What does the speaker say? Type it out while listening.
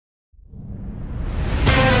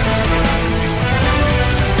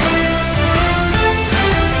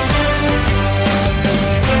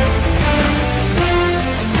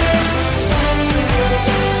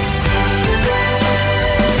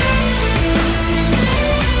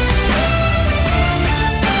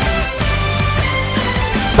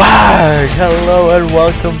Hello and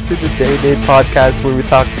welcome to the Day Day Podcast where we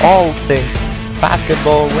talk all things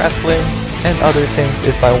basketball, wrestling, and other things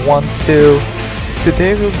if I want to.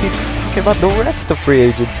 Today we'll be talking about the rest of free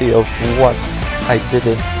agency of what I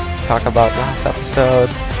didn't talk about last episode.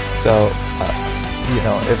 So,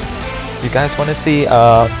 if you guys want to see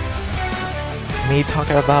me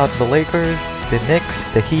talking about the Lakers, the Knicks,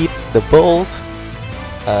 the Heat, the Bulls,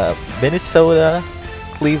 Minnesota,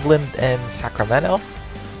 Cleveland, and Sacramento,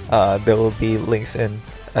 there will be links in.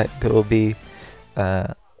 There will be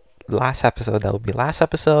last episode. That will be last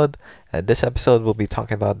episode. This episode will be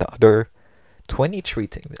talking about the other 23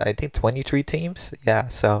 teams. I think 23 teams. Yeah.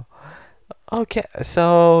 So okay.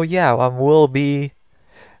 So yeah, we'll be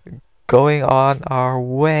going on our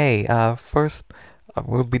way. First,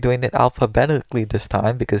 we'll be doing it alphabetically this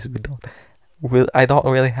time because I don't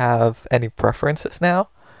really have any preferences now.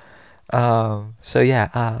 So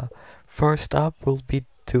yeah. First up, we'll be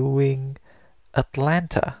doing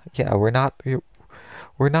Atlanta. Yeah, we're not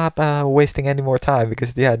wasting any more time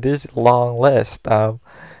because yeah, this long list.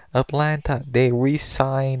 Atlanta, they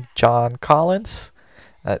re-signed John Collins,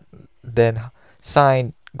 then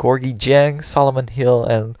signed Gorgie Dieng, Solomon Hill,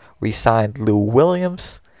 and re-signed Lou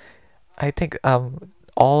Williams. I think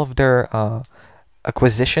all of their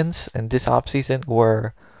acquisitions in this offseason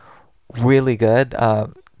were really good.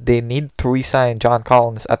 They need to re-sign John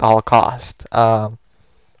Collins at all cost.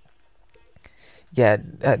 Yeah,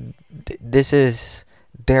 this is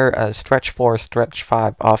their stretch 4, stretch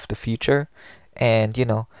 5 of the future, and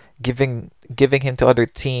giving him to other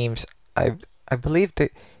teams. I believe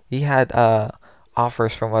that he had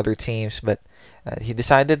offers from other teams, but he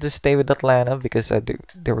decided to stay with Atlanta because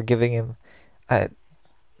they were giving him.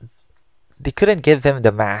 They couldn't give him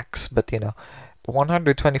the max, but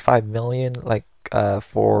 125 million, like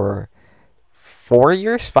for 4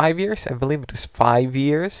 years, 5 years. I believe it was 5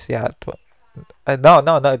 years. Yeah,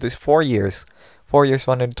 no, it was 4 years. 4 years,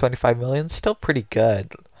 125 million. Still pretty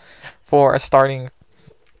good for a starting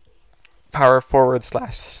power forward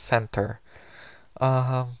slash center.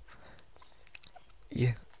 Um,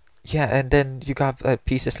 yeah, yeah, and then you got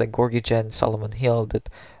pieces like Gorgie Dieng, Solomon Hill that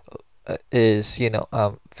is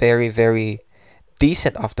very very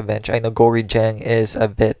decent off the bench. I know Gorgie Dieng is a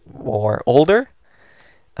bit more older,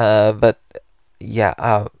 but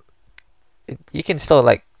yeah, you can still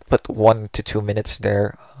like put 1 to 2 minutes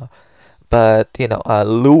there. But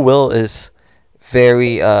Lou Will is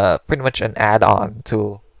very pretty much an add-on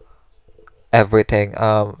to everything.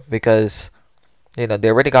 Because they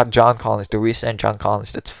already got John Collins, the recent John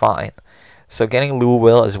Collins. That's fine. So getting Lou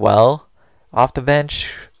Will as well off the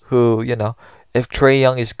bench, who if Trae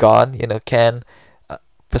Young is gone, can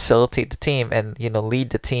facilitate the team and lead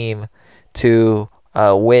the team to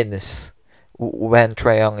wins when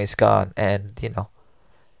Trae Young is gone, and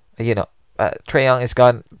Trae Young is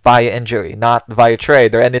gone via injury, not via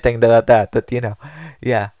trade or anything like that.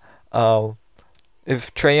 Yeah. Um,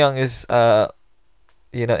 if Trae Young is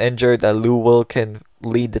injured, Lou Will can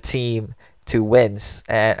lead the team to wins,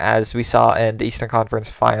 and as we saw in the Eastern Conference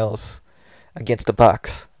Finals against the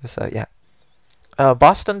Bucks. So yeah.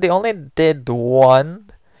 Boston, they only did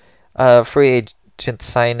one free agent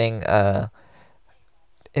signing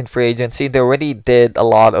in free agency. They already did a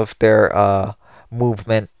lot of their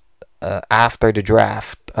movement after the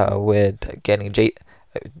draft with getting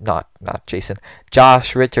not Jason,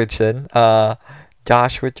 Josh Richardson,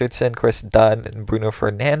 Chris Dunn, and Bruno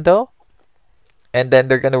Fernando, and then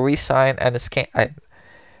they're gonna re-sign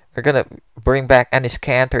they're gonna bring back Ennis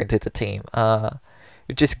Cantor into the team,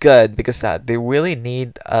 which is good because they really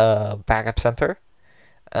need a backup center.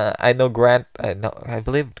 I know I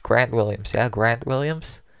believe Grant Williams. Yeah, Grant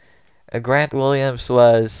Williams. Grant Williams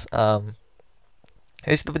was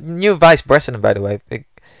he's the new vice president, by the way. I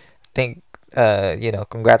think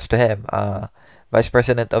congrats to him. Vice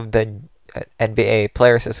president of the NBA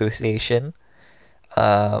Players Association.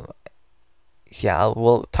 Um, yeah,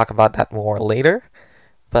 we'll talk about that more later.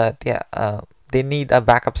 But yeah, they need a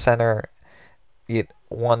backup center.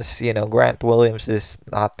 Once Grant Williams is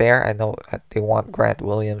not there, I know they want Grant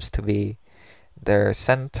Williams to be their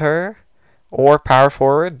center or power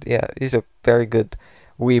forward. Yeah, he's a very good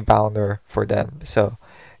rebounder for them. So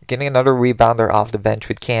getting another rebounder off the bench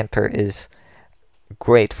with Cantor is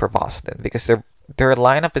great for Boston because their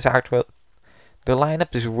lineup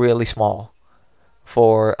is really small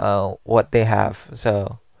for what they have.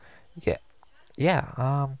 So yeah,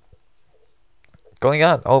 yeah. Going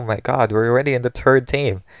on. Oh my God, we're already in the third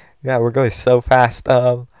team. Yeah, we're going so fast.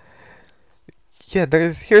 Yeah,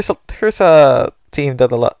 here's a team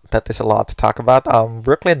that is a lot to talk about.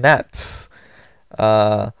 Brooklyn Nets.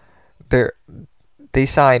 Uh, they're they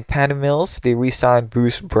signed Patty Mills, they re-signed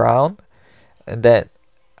Bruce Brown, and then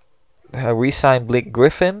re-signed Blake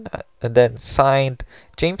Griffin, and then signed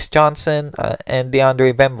James Johnson and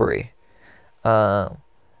DeAndre Bembry. Uh,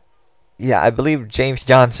 yeah, I believe James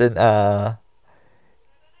Johnson.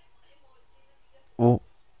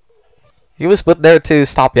 He was put there to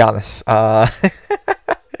stop Giannis.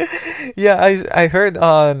 Yeah, I heard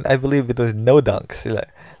on, I believe it was No Dunks,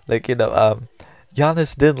 like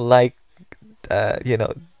Giannis didn't like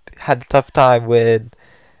had a tough time with,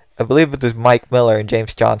 I believe it was Mike Miller and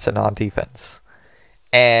James Johnson on defense.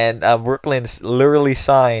 And Brooklyn's literally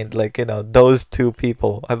signed those two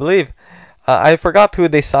people. I believe I forgot who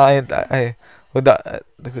they signed. They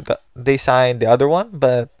signed the other one,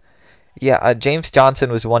 but yeah, James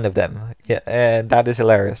Johnson was one of them. Yeah, and that is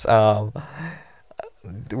hilarious.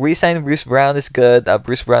 Re-signing Bruce Brown is good.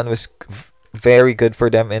 Bruce Brown was very good for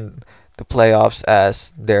them in the playoffs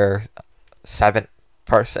as their seventh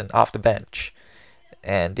person off the bench,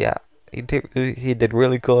 and yeah, he did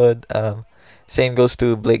really good. Same goes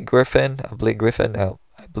to Blake Griffin. Blake Griffin, I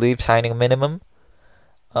believe, signing a minimum.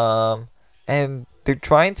 Um, and they're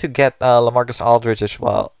trying to get Lamarcus Aldridge as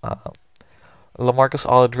well. Lamarcus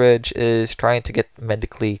Aldridge is trying to get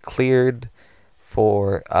medically cleared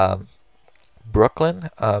for Brooklyn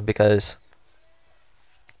because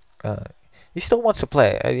uh, he still wants to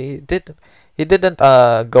play. He didn't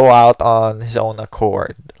go out on his own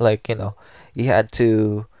accord. He had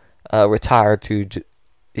to retire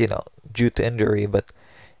you know due to injury, but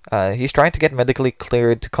he's trying to get medically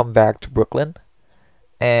cleared to come back to Brooklyn.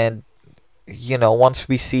 And once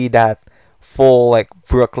we see that full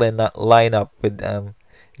Brooklyn lineup with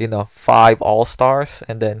five All Stars,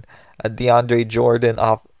 and then DeAndre Jordan,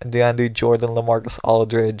 Lamarcus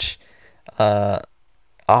Aldridge, uh,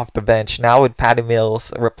 off the bench now with Patty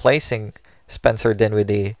Mills replacing Spencer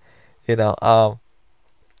Dinwiddie. You know,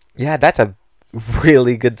 yeah, that's a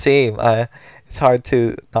really good team. It's hard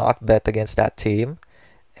to not bet against that team,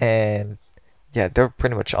 and yeah, they're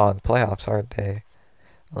pretty much on playoffs, aren't they?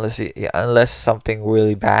 Unless something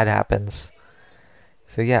really bad happens.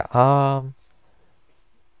 So yeah,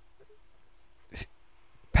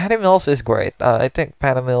 Patty Mills is great. I think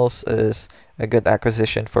Patty Mills is a good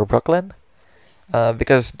acquisition for Brooklyn.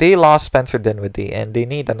 Because they lost Spencer Dinwiddie and they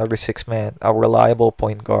need another six man, a reliable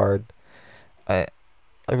point guard, a,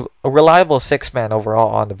 a reliable six man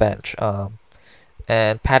overall on the bench.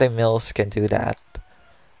 And Patty Mills can do that.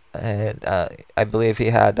 And I believe he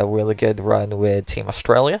had a really good run with Team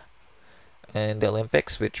Australia in the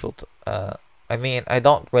Olympics, which will. I mean, I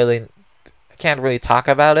can't really talk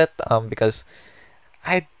about it because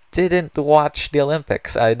I didn't watch the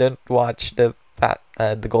Olympics. I didn't watch the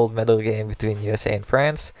gold medal game between USA and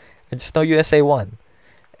France. I just know USA won,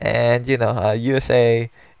 and USA.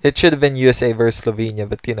 It should have been USA versus Slovenia,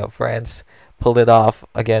 but France pulled it off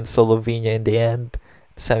against Slovenia in the end,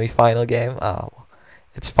 semi-final game.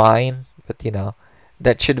 It's fine, but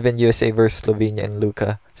that should have been USA versus Slovenia and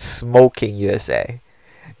Luka smoking USA.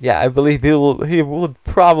 Yeah, I believe he would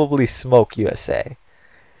probably smoke USA.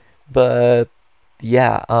 But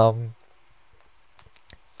yeah,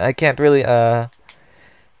 I can't really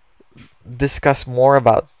discuss more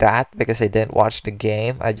about that because I didn't watch the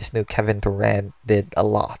game. I just knew Kevin Durant did a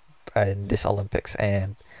lot in this Olympics,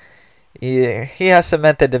 and he has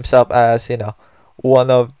cemented himself as one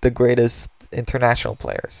of the greatest international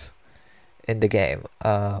players in the game.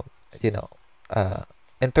 You know,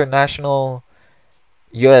 international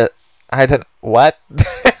U.S. I don't what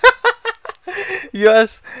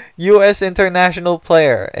U.S. international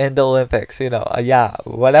player in the Olympics. Yeah,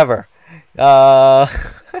 whatever. Uh,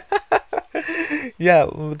 yeah,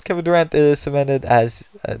 Kevin Durant is cemented as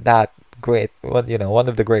that great one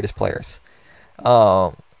of the greatest players.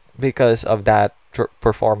 Um, because of that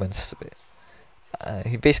performance,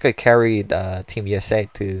 he basically carried Team USA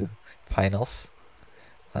to finals.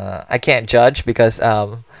 I can't judge because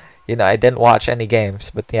I didn't watch any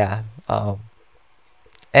games, but yeah.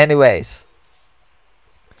 Anyways,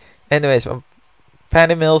 anyways,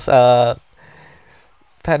 Patty Mills.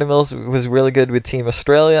 Patty Mills was really good with Team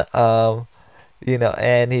Australia.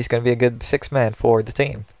 And he's gonna be a good six man for the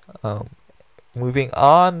team. Um, Moving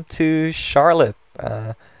on to Charlotte.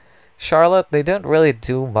 Charlotte, they didn't really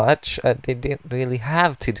do much. They didn't really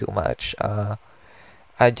have to do much.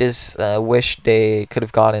 I just wish they could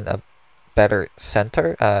have gotten a better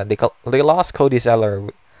center. They lost Cody Zeller,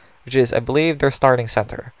 which is I believe their starting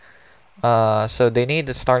center. So they need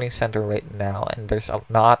a starting center right now, and there's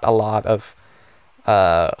not a lot of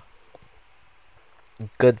uh,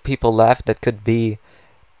 good people left that could be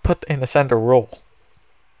put in a center role.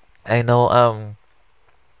 I know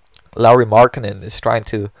Lauri Markkanen is trying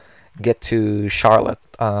to get to Charlotte.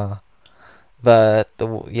 But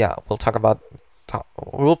yeah, we'll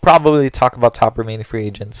probably talk about top remaining free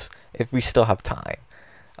agents if we still have time.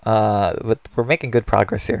 But we're making good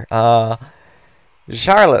progress here.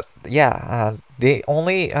 Charlotte, yeah, they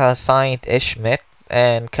only signed Ish Smith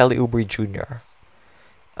and Kelly Oubre Jr.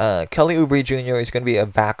 Kelly Oubre Jr. is going to be a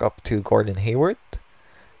backup to Gordon Hayward,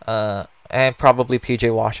 and probably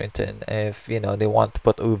PJ Washington if they want to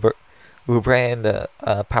put Oubre in the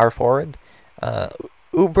power forward. Uh,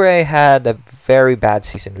 Oubre had a very bad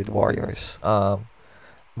season with Warriors,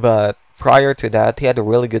 but prior to that, he had a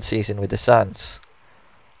really good season with the Suns.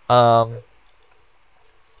 Um,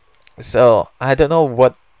 so I don't know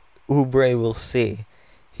what Oubre will see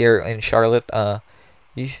here in Charlotte.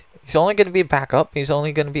 He's only gonna be backup. He's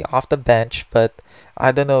only gonna be off the bench, but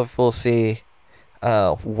I don't know if we'll see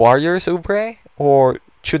Warriors Oubre or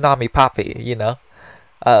Tsunami Papi.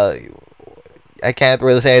 Uh, I can't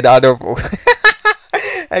really say the other.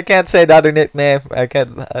 I can't say the other nickname. I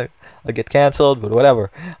can't. I'll get canceled, but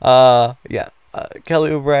whatever. Yeah.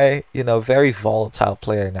 Kelly Oubre, very volatile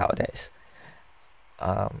player nowadays.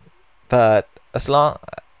 Um, but as long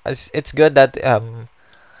as it's good that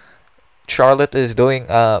Charlotte is doing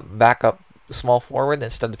backup small forward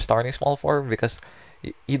instead of starting small forward, because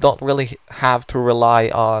you don't really have to rely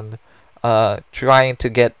on trying to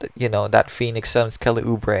get that Phoenix Suns Kelly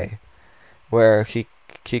Oubre, where he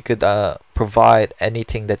could provide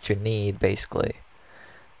anything that you need basically.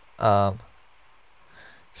 Um,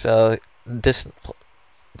 so this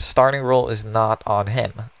starting role is not on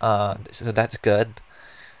him. So that's good.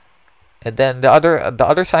 And then the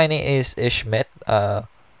other signing is Ish Smith.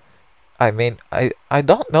 I mean, I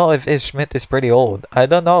don't know if Ish Smith is pretty old. I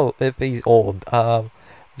don't know if he's old.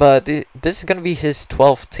 But this is gonna be his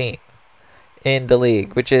 12th team in the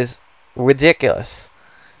league, which is ridiculous.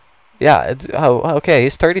 Yeah. Okay.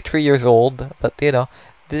 He's 33 years old, but this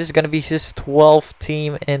is gonna be his 12th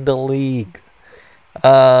team in the league.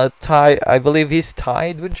 I believe he's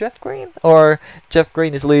tied with Jeff Green, or Jeff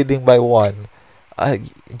Green is leading by one. Uh,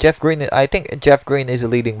 I think Jeff Green is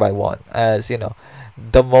leading by one, as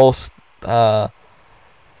the most, uh,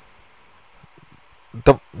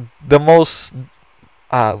 the the most,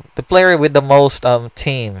 the player with the most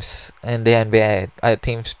teams in the NBA,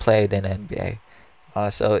 teams played in NBA.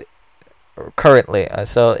 So currently,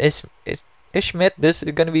 Ish Smith, this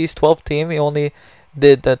is gonna be his 12th team. He only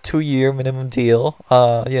did a 2-year minimum deal,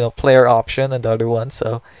 player option and the other one.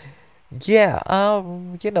 So yeah,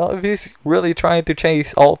 if he's really trying to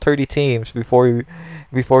chase all 30 teams before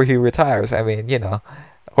he retires, I mean,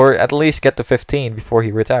 or at least get to 15 before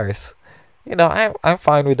he retires. I'm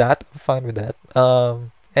fine with that. I'm fine with that.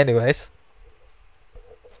 Anyways,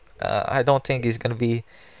 I don't think he's gonna be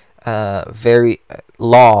very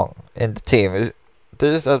long in the team.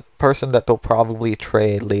 This is a person that they'll probably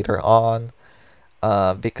trade later on,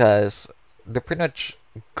 because they're pretty much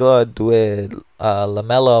good with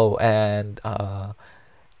Lamelo and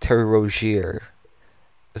Terry Rozier.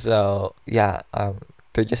 So yeah,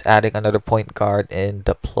 they're just adding another point guard in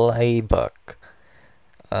the playbook.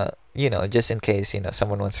 Just in case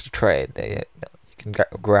someone wants to trade, you can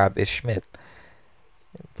grab Ish Smith.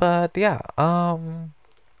 But yeah, I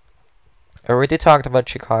already talked about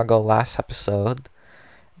Chicago last episode,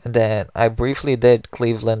 and then I briefly did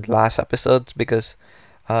Cleveland last episode because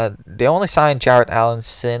they only signed Jarrett Allen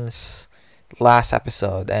since last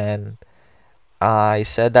episode, and I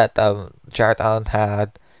said that Jarrett Allen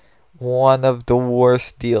had one of the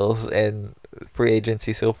worst deals in free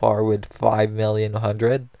agency so far with 5 million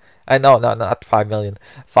 100. I know, no, not 5 million.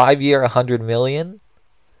 5 year 100 million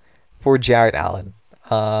for Jarrett Allen.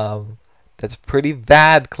 That's pretty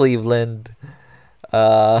bad, Cleveland.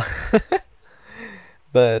 Uh,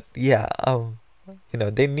 but yeah,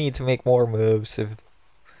 they need to make more moves if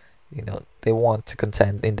they want to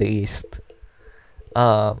contend in the East.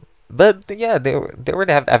 But yeah, they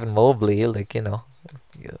already have Evan Mobley. Like it'll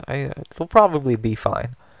probably be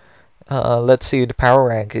fine. Let's see the power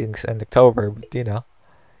rankings in October. But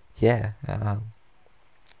yeah.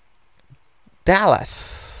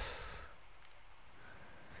 Dallas.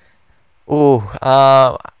 Oh,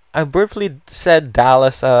 I briefly said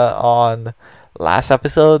Dallas on last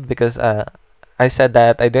episode because I said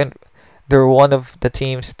that I didn't. They're one of the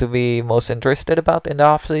teams to be most interested about in the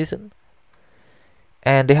off season,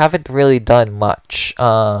 and they haven't really done much.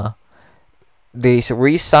 They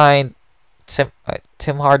re-signed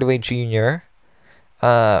Tim Hardaway Jr.,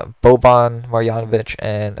 Boban Marjanovic,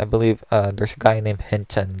 and I believe there's a guy named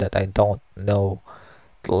Hinton that I don't know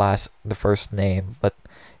the first name, but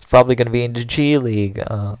it's probably gonna be in the G League.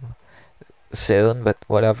 soon, but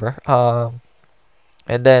whatever.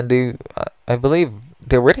 And then I believe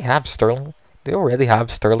they already have Sterling. They already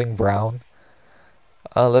have Sterling Brown.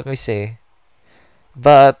 Let me see.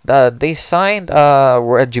 But they signed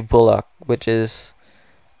Reggie Bullock, which is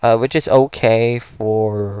okay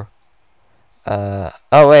for.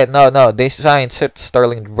 Oh wait, no, they signed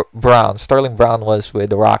Brown. Sterling Brown was with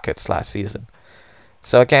the Rockets last season,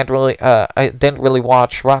 so I didn't really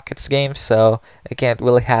watch Rockets games, so I can't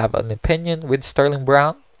really have an opinion with Sterling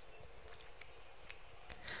Brown.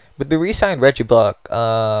 But they re-signed Reggie Bullock,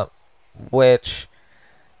 which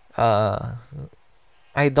uh,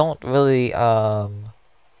 I don't really I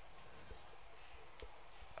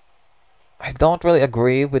don't really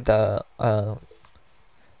agree with the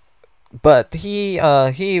but he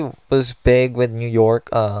was big with New York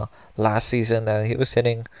last season. He was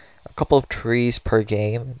hitting a couple of trees per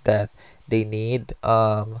game that they need.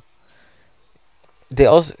 They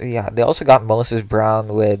also got Moses Brown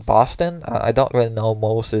with Boston. I don't really know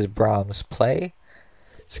Moses Brown's play,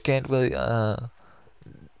 so can't really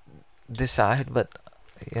decide. But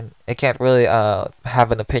I can't really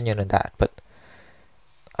have an opinion on that. But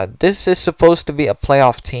this is supposed to be a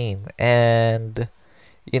playoff team, and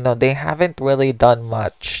they haven't really done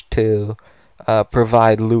much to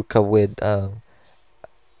provide Luka with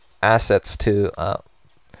assets to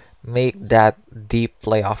make that deep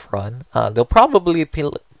playoff run. They'll,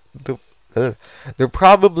 they'll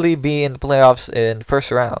probably be in the playoffs in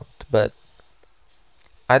first round, but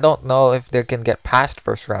I don't know if they can get past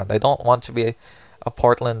first round. I don't want to be a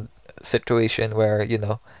Portland situation where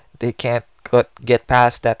they can't get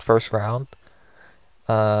past that first round.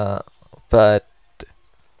 But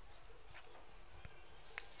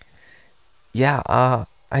yeah,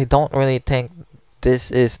 I don't really think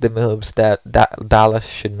this is the moves that Dallas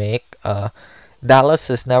should make. Dallas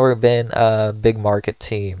has never been a big market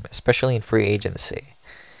team, especially in free agency.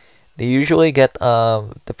 They usually get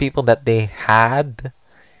the people that they had,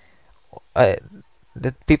 uh,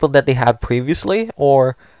 the people that they had previously,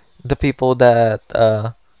 or the people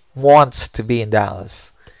that wants to be in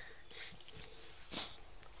Dallas.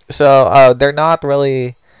 So they're not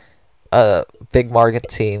really a big market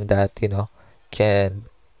team that can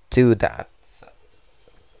do that.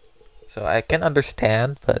 So I can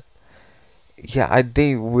understand, but yeah,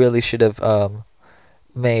 they really should have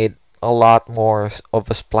made a lot more of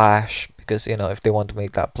a splash because if they want to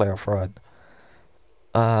make that playoff run.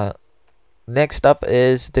 Uh, Next up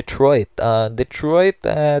is Detroit. Detroit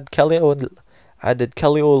did Kelly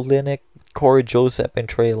Olynyk, Corey Joseph, and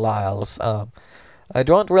Trey Lyles. I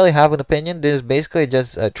don't really have an opinion. There's basically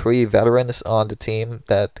just three veterans on the team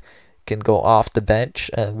that can go off the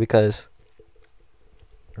bench because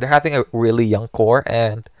they're having a really young core,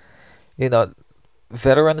 and you know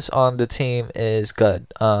veterans on the team is good.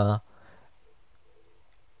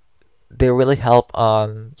 They really help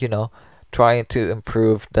on trying to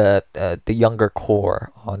improve the younger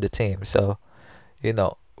core on the team. So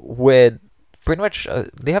with pretty much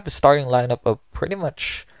they have a starting lineup of pretty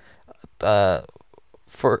much uh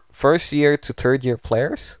for first year to third year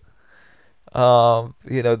players.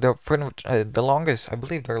 They're pretty much the longest. I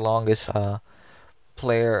believe their longest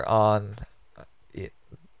player on i-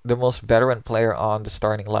 the most veteran player on the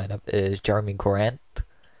starting lineup is Jeremy Grant,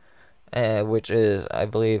 which is I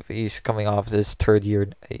believe he's coming off his third year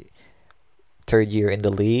in the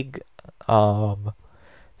league. Um,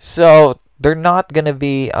 so they're not gonna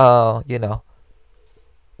be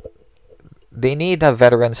they need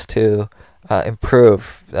veterans to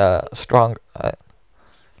improve strong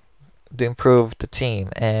to improve the team,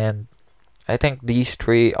 and I think these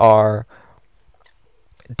three are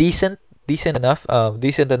decent enough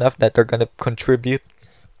that they're gonna contribute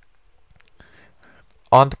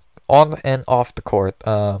on on and off the court.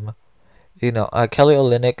 Kelly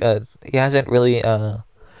Olynyk, he hasn't really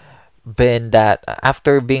been that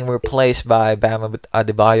after being replaced by Bam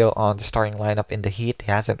Adebayo on the starting lineup in the Heat.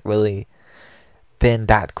 He hasn't really been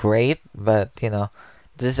that great, but this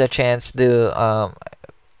is a chance to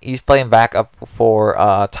he's playing backup for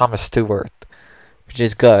Thomas Stewart, which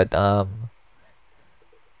is good. I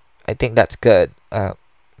think that's good.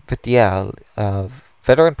 But yeah,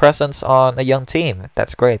 veteran presence on a young team.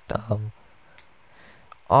 That's great.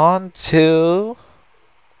 On to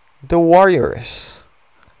the Warriors.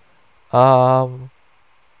 Um,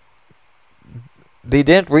 they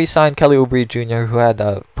didn't re-sign Kelly Oubre Jr., who had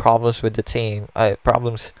problems with the team,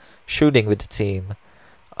 problems shooting with the team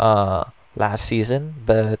last season.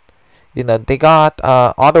 But they got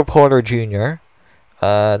Otto Porter Jr.,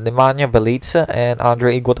 Nemanja Bjelica, and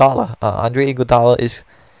Andre Iguodala. Andre Iguodala is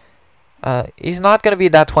He's not gonna be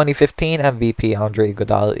that 2015 MVP Andre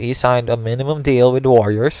Iguodala. He signed a minimum deal with the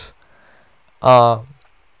Warriors. Um,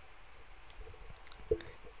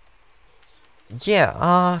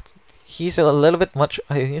 yeah. He's a little bit much.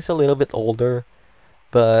 He's a little bit older,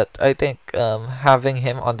 but I think having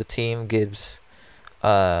him on the team gives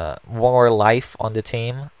more life on the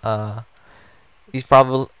team. He's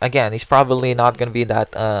probably not gonna be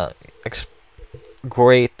that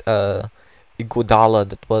great Iguodala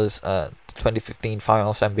that was the 2015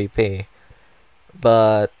 Finals MVP.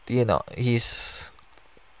 But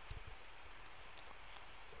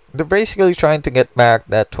they're basically trying to get back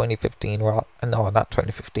that 2015 no, not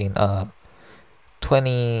 2015,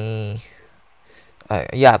 20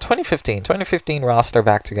 yeah, 2015 roster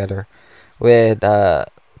back together with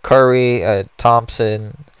Curry,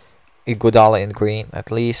 Thompson, Iguodala, and Green,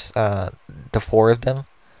 at least the four of them.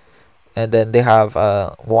 And then they have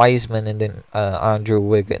Wiseman and then Andrew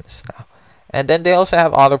Wiggins now. And then they also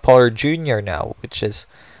have Otto Porter Jr. now, which is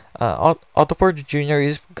Otto Porter Jr.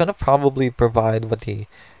 is gonna probably provide what he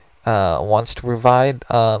wants to provide.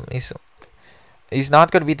 He's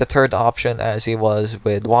not gonna be the third option as he was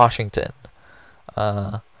with Washington.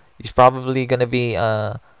 Uh, he's probably gonna be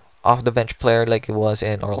off the bench player like he was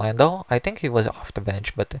in Orlando. I think he was off the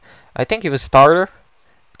bench, but I think he was starter.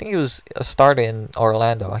 I think he was a starter in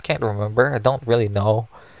Orlando. I can't remember. I don't really know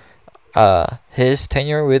his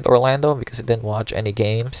tenure with Orlando because I didn't watch any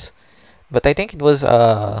games. But I think it was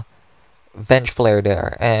a bench player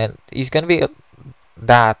there, and he's gonna be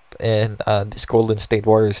that in this Golden State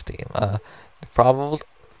Warriors team. Probably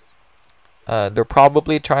they're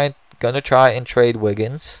probably gonna try and trade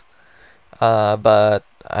Wiggins, but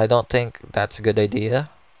I don't think that's a good idea.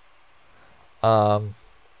 Um,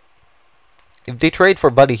 if they trade for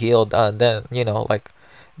Buddy Hield, then like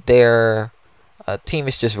their team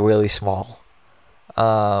is just really small.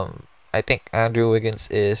 I think Andrew Wiggins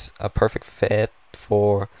is a perfect fit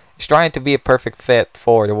for. He's trying to be a perfect fit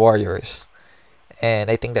for the Warriors, and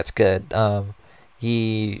I think that's good. I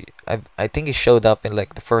think he showed up in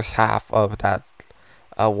like the first half of that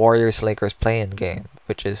Warriors Lakers play-in game,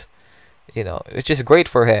 which is great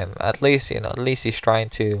for him. At least he's trying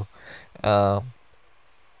to, um,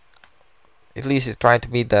 at least he's trying to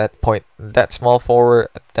be that small forward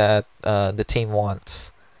that the team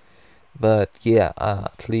wants. But yeah,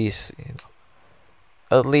 at least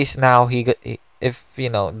now if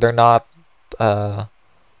they're not, uh,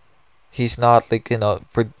 he's not like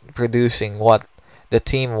producing what the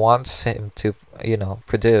team wants him to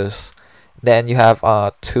produce. Then you have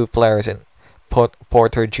two players in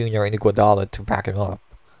Porter Jr. and Iguodala to back him up.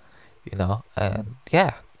 And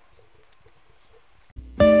yeah.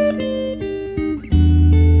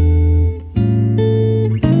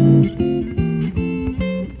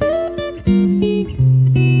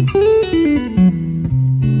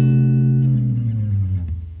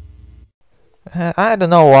 I don't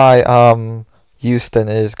know why Houston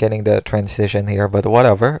is getting the transition here, but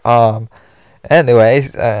whatever.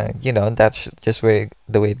 Anyways, that's just the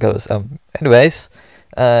way it goes. Anyways,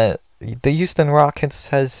 the Houston Rockets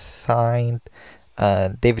has signed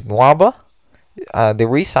David Nwaba. They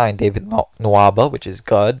re-signed David Nwaba, which is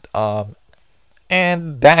good.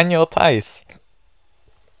 And Daniel Tice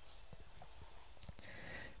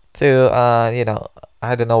to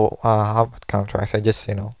I don't know how about contracts. I just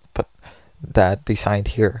put that they signed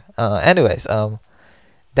here. Anyways,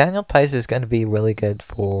 Daniel Tice is gonna be really good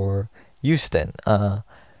for Houston.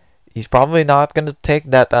 He's probably not gonna take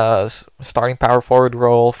that starting power forward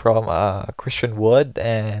role from Christian Wood,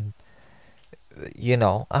 and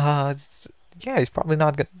yeah, he's probably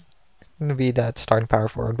not gonna be that starting power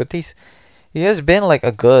forward, but he has been like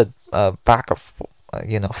a good backup,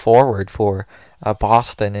 forward for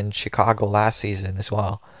Boston and Chicago last season as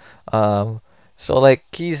well. So like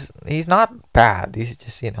he's not bad. He's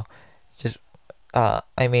just just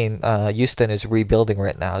Houston is rebuilding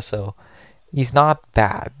right now, so he's not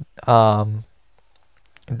bad.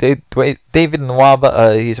 David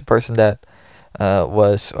Nwaba, he's a person that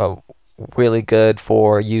was really good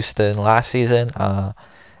for Houston last season.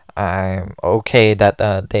 I'm okay that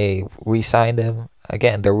they re-signed him.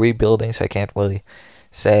 Again, they're rebuilding, so I can't really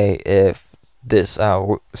say if this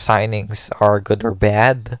signings are good or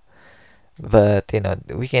bad. But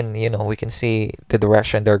we can see the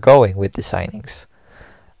direction they're going with the signings.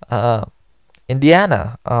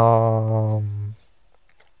 Indiana.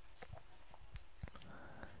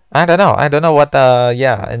 I don't know what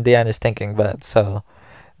Indiana's thinking, but so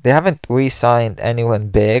they haven't re-signed anyone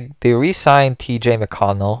big. They re-signed T.J.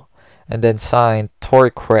 McConnell and then signed Torrey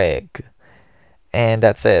Craig, and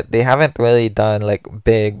that's it. They haven't really done like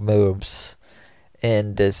big moves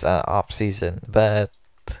in this off season. But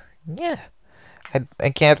yeah, I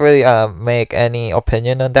can't really make any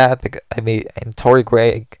opinion on that because I mean, and Torrey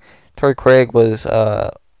Craig was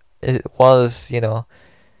it was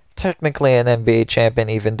technically an NBA champion,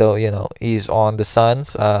 even though he's on the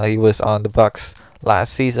Suns. He was on the Bucks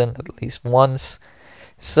last season at least once.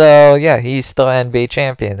 So yeah, he's still NBA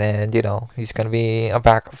champion, and he's gonna be a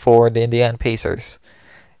backup for the Indiana Pacers,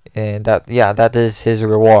 and that is his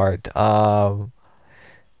reward.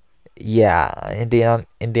 Yeah, Indiana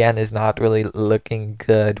is not really looking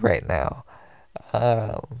good right now.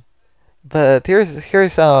 Um, but here's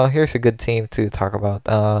a good team to talk about.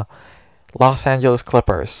 Los Angeles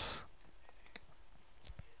Clippers.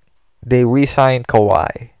 They re-signed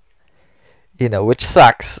Kawhi. Which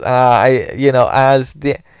sucks. As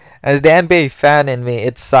the NBA fan in me,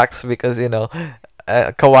 it sucks because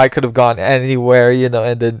Kawhi could have gone anywhere,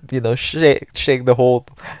 and then shake the whole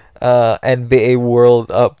NBA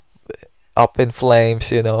world up in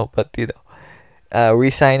flames, But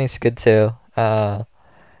re-signing is good too.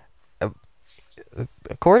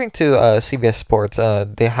 According to CBS Sports,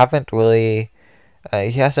 they haven't really,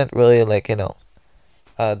 he hasn't really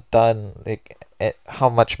done how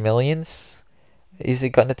much millions is it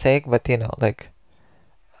gonna take, but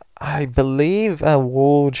I believe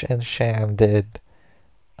Woj and Sham did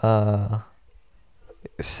uh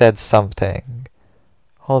said something.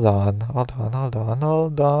 Hold on, hold on, hold on,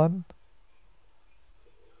 hold on.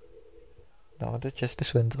 No, that's just a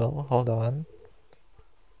swindle. Hold on.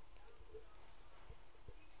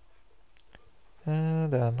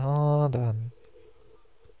 Hold on, hold on.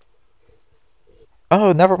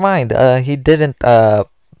 Oh, never mind. He didn't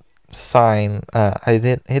sign. I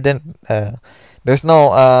didn't. He didn't. There's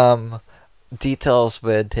no details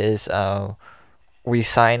with his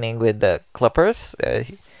re-signing with the Clippers.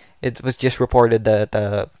 It was just reported that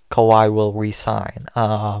Kawhi will resign.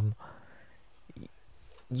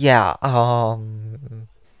 Yeah. I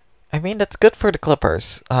mean that's good for the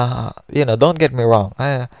Clippers. Don't get me wrong.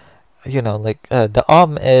 The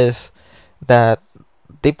is that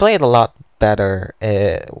they played a lot better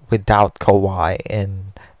without Kawhi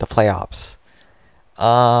in the playoffs.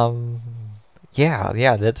 Um, yeah,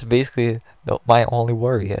 that's basically my only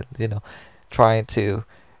worry. Trying to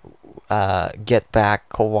get back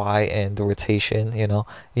Kawhi in the rotation.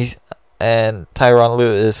 He's and Tyronn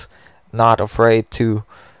Lue is not afraid to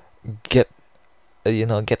get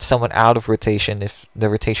get someone out of rotation if the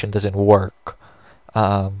rotation doesn't work.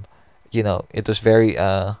 Um, it was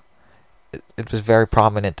it was very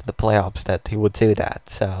prominent in the playoffs that he would do that.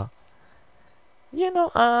 So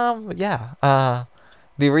yeah.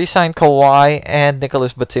 They re-signed Kawhi and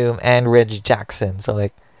Nicholas Batum and Reggie Jackson. So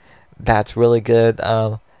that's really good.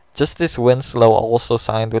 Justice Winslow also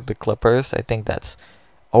signed with the Clippers. I think that's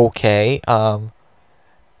okay.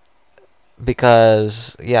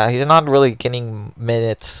 Because yeah, he's not really getting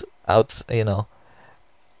minutes out of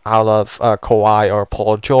Kawhi or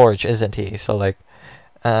Paul George, isn't he? So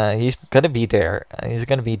he's gonna be there. He's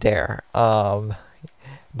gonna be there.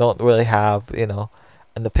 Don't really have an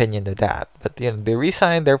opinion to that, but they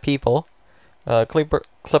re-signed their people.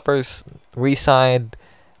 Clippers re-signed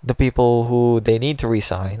the people who they need to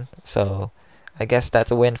re-sign. So I guess that's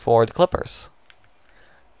a win for the Clippers.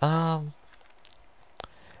 Um,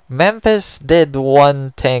 Memphis did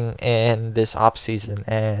one thing in this offseason,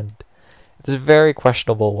 and it's a very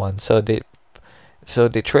questionable one. So they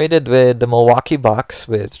traded with the Milwaukee Bucks,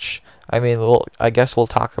 which I mean, I guess we'll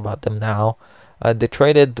talk about them now. They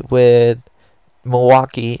traded with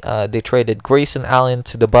Milwaukee. They traded Grayson Allen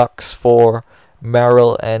to the Bucks for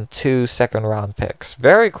Merrill and 2 second-round picks.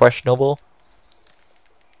 Very questionable,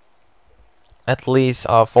 at least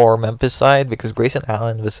for Memphis side, because Grayson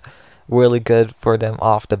Allen was really good for them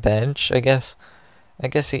off the bench. I guess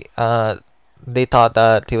they thought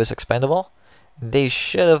that he was expendable. They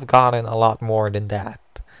should have gotten a lot more than that.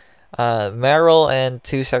 Merrill and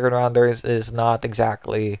 2 second-rounders is not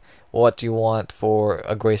exactly what you want for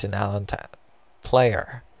a Grayson Allen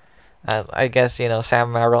player. I guess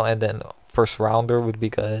Sam Merrill and then first rounder would be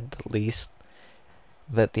good at least.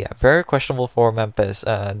 But yeah, very questionable for Memphis.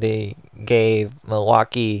 They gave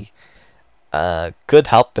Milwaukee a good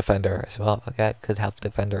help defender as well. Yeah, good help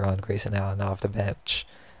defender on Grayson Allen off the bench,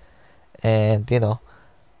 and they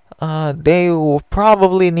will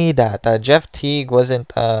probably need that. Jeff Teague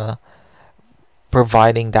wasn't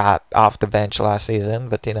providing that off the bench last season,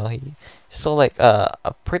 but he still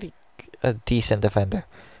a pretty decent defender.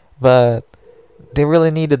 But they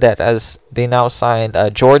really needed that as they now signed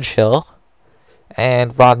George Hill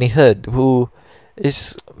and Rodney Hood, who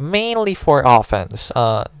is mainly for offense.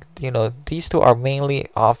 These two are mainly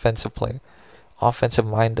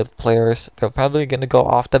offensive-minded players. They're probably gonna go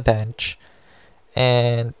off the bench,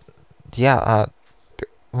 and yeah,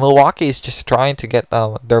 Milwaukee is just trying to get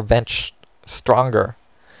their bench stronger.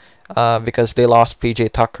 Because they lost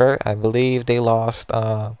PJ Tucker. I believe they lost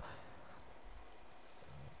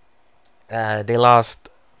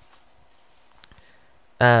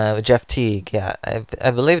Jeff Teague. Yeah,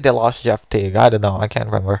 I believe they lost Jeff Teague. I don't know. I can't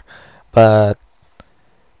remember. But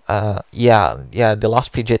yeah, they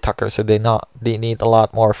lost PJ Tucker, so they need a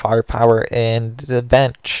lot more firepower in the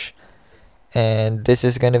bench. And this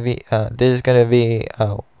is gonna be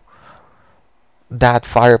that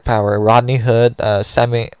firepower. Rodney Hood, how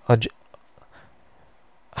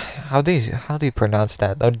do you pronounce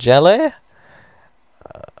that? Ojele?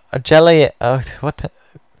 Ojele, what the,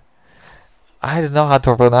 I don't know how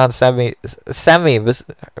to pronounce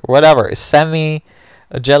whatever. Semi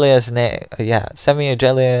Ojelea's name. Yeah, Semi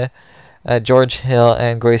Ojelia, George Hill,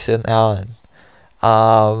 and Grayson Allen.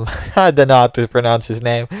 I don't know how to pronounce his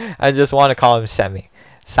name. I just want to call him Semi.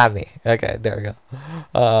 Sammy. Okay, there we go.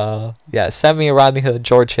 Yeah, Semi, Rodney Hood,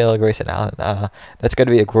 George Hill, Grayson Allen. That's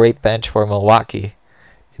gonna be a great bench for Milwaukee.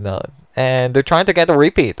 You know, and they're trying to get a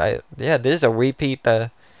repeat. Yeah, this is a repeat.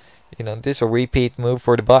 This is a repeat move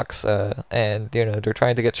for the Bucks. And they're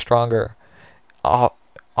trying to get stronger,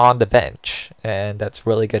 on the bench, and that's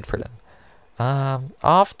really good for them.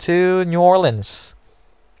 Off to New Orleans,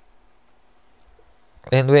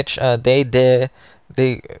 in which they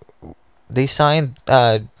they signed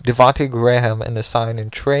Devontae Graham in the sign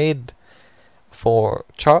and trade for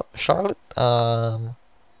Charlotte.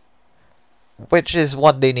 Which is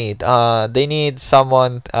what they need. They need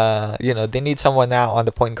someone. They need someone now on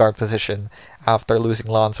the point guard position after losing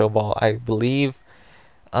Lonzo Ball. I believe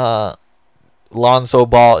Lonzo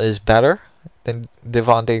Ball is better than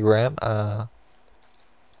Devontae Graham.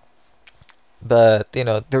 But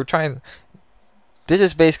they're trying. This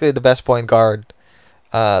is basically the best point guard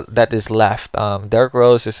that is left. Derrick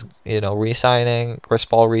Rose is re-signing. Chris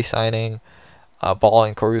Paul re-signing. Ball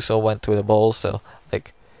and Caruso went to the Bulls. So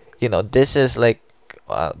like, this is like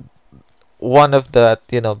one of the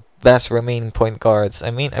best remaining point guards.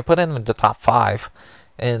 I mean, I put him in the top 5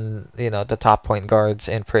 in the top point guards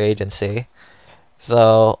in free agency.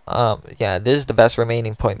 So yeah, this is the best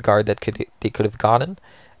remaining point guard that they could have gotten.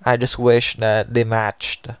 I just wish that they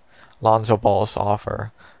matched Lonzo Ball's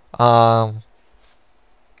offer.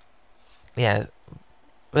 Yeah,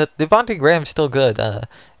 but Devontae Graham's still good.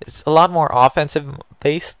 It's a lot more offensive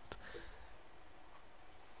based.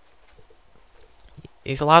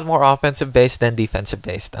 He's a lot more offensive based than defensive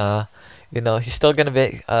based. He's still gonna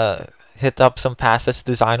be hit up some passes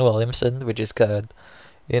to Zion Williamson, which is good.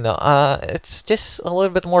 It's just a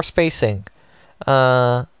little bit more spacing.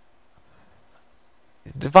 Devontae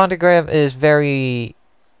Graham is very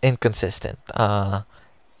inconsistent.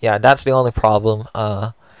 Yeah, that's the only problem.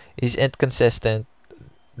 He's inconsistent.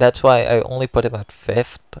 That's why I only put him at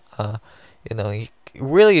 5th. He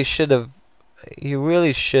really should have. He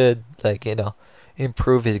really should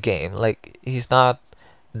improve his game. Like he's not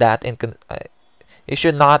that he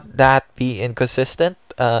should not that be inconsistent.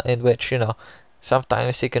 In which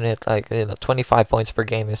sometimes he can hit 25 points per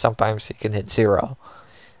game, and sometimes he can hit 0.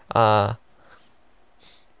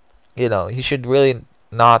 He should really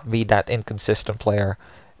not be that inconsistent player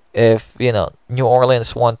if New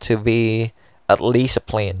Orleans want to be at least a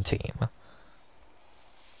playing team.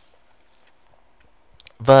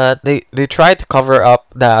 But they tried to cover up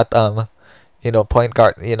that point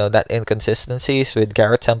guard that inconsistencies with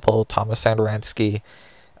Garrett Temple, Thomas Sanderansky.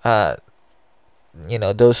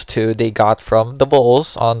 Those two they got from the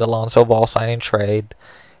Bulls on the Lonzo Ball signing trade,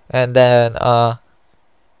 and then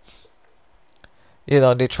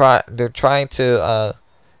they're trying to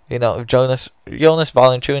if Jonas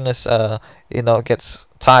Valanciunas gets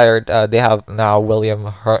tired, they have now William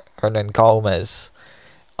Hernan Gomez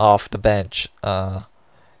off the bench,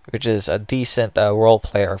 which is a decent role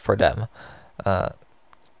player for them.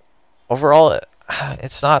 Overall,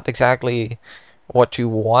 it's not exactly what you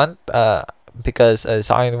want, because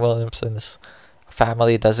Zion Williamson's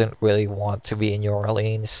family doesn't really want to be in New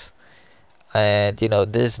Orleans, and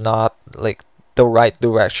this is not like the right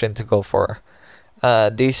direction to go for.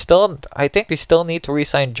 I think they still need to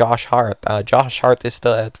re-sign Josh Hart. Josh Hart is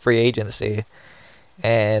still at free agency,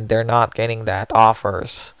 and they're not getting that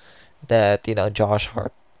offers that Josh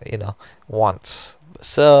Hart wants.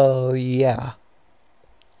 So yeah,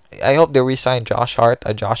 I hope they re-sign Josh Hart.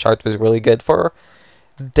 Josh Hart was really good for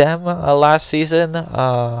them last season.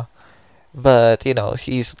 But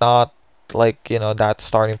he's not that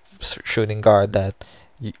starting shooting guard that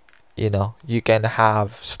you can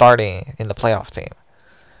have starting in the playoff team.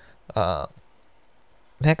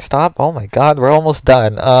 Next up, oh my God, we're almost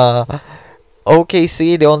done.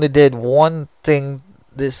 OKC, they only did one thing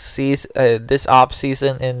this season, this off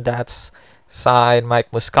season, and that's sign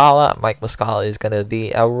Mike Muscala. Mike Muscala is gonna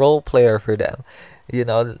be a role player for them.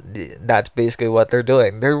 That's basically what they're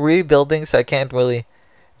doing. They're rebuilding, so I can't really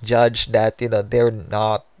judge that. They're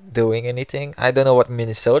not doing anything. I don't know what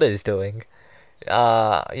Minnesota is doing.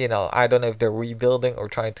 I don't know if they're rebuilding or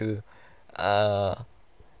uh,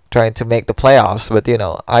 trying to make the playoffs, but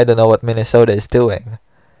I don't know what Minnesota is doing.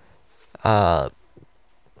 Uh,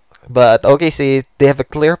 but OKC, they have a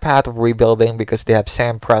clear path of rebuilding because they have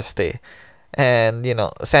Sam Presti, and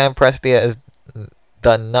Sam Presti has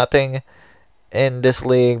done nothing in this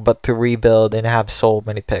league but to rebuild and have so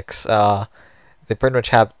many picks. They pretty much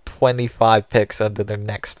have 25 picks under their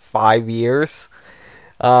next 5 years.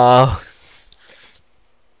 Uh,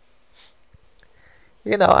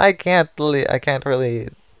 uh,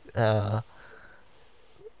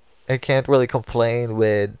 I can't really complain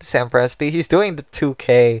with Sam Presti. He's doing the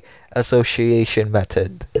 2K association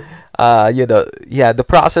method. Yeah, the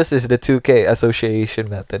process is the 2K association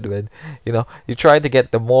method. With you try to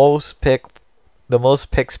get the most picks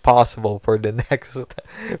possible for the next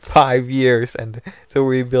 5 years and to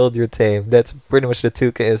rebuild your team. That's pretty much the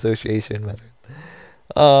 2K association method.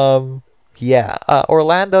 Yeah.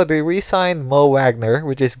 Orlando, they re-signed Mo Wagner,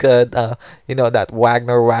 which is good. That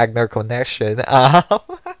Wagner connection.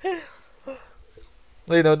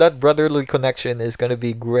 That brotherly connection is gonna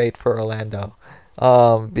be great for Orlando.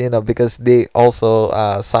 Because they also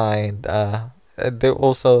signed. They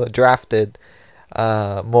also drafted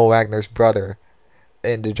Mo Wagner's brother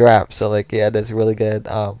in the draft. So like, yeah, that's really good.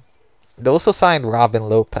 They also signed Robin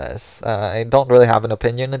Lopez. I don't really have an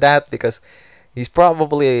opinion on that because he's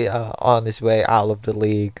probably on his way out of the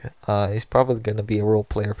league. He's probably gonna be a role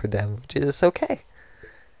player for them, which is okay.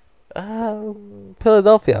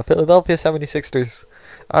 Philadelphia 76ers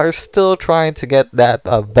are still trying to get that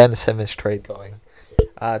Ben Simmons trade going.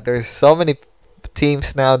 There's so many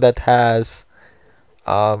teams now that has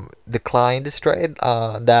declined this trade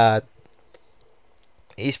that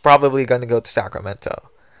he's probably gonna go to Sacramento.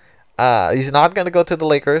 He's not gonna go to the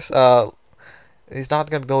Lakers. He's not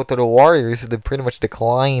gonna go to the Warriors. They pretty much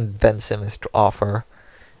declined Ben Simmons' offer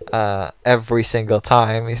every single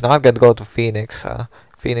time. He's not gonna go to Phoenix.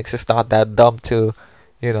 Phoenix is not that dumb to,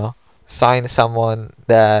 sign someone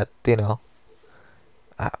that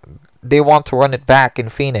uh, they want to run it back in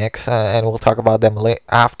Phoenix, and we'll talk about them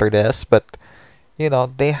after this. But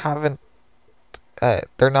they haven't.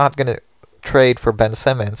 They're not gonna trade for Ben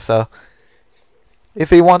Simmons. So if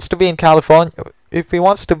he wants to be in California, he's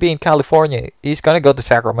gonna go to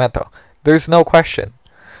Sacramento. There's no question.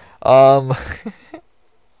 Um,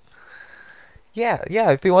 yeah.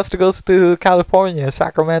 If he wants to go to California,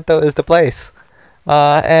 Sacramento is the place.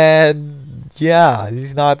 And yeah,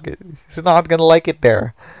 he's not gonna like it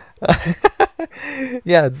there.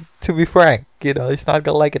 Yeah, to be frank, he's not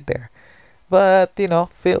gonna like it there. But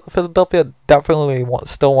Philadelphia definitely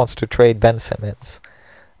still wants to trade Ben Simmons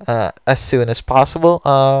as soon as possible.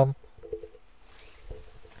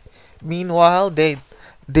 Meanwhile, they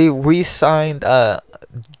re-signed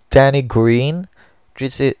Danny Green,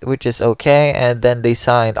 which is okay, and then they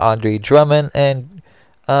signed Andre Drummond and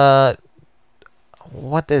uh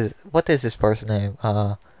what is his first name?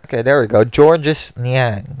 Okay, there we go. Georges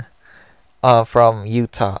Niang from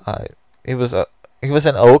Utah. He was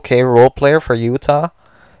an okay role player for Utah,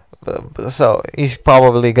 so he's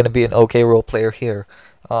probably gonna be an okay role player here.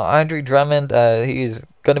 Andre Drummond, he's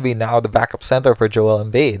gonna be now the backup center for Joel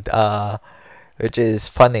Embiid, which is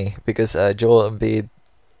funny because Joel Embiid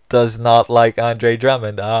does not like Andre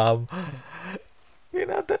Drummond.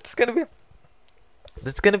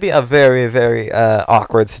 That's gonna be a very very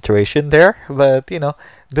awkward situation there, but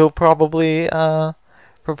they'll probably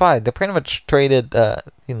provide. They pretty much traded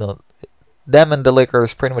them and the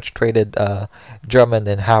Lakers pretty much traded Drummond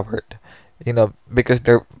and Howard, because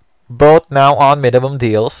they're both now on minimum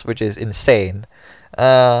deals, which is insane.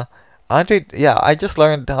 Uh, Andre, yeah, I just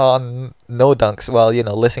learned on No Dunks. Well,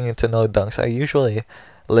 listening to No Dunks, I usually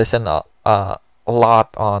listen a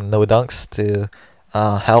lot on No Dunks to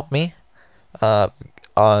help me uh,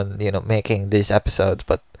 on making these episodes.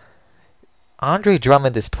 But Andre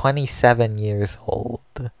Drummond is 27 years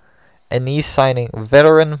old, and he's signing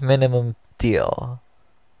veteran minimum deal.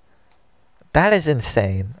 That is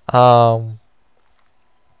insane.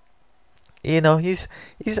 He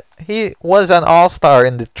was an all-star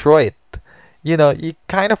in Detroit. You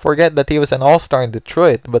kind of forget that he was an all-star in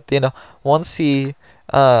Detroit, but once he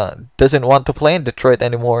doesn't want to play in Detroit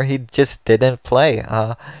anymore, he just didn't play.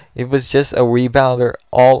 It was just a rebounder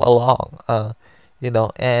all along.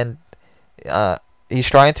 and uh, he's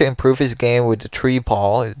trying to improve his game with the three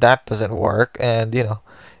ball. That doesn't work, and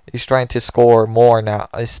he's trying to score more now,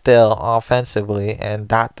 still offensively, and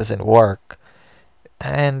that doesn't work.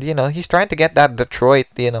 And he's trying to get that Detroit,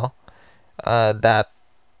 that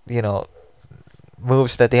you know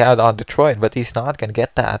moves that they had on Detroit, but he's not gonna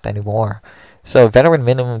get that anymore. So veteran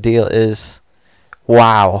minimum deal is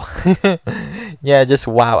wow. Yeah, just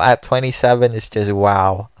wow. At 27 is just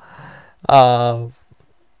wow. Um,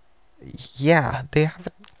 yeah, they have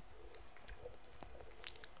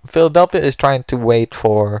Philadelphia is trying to wait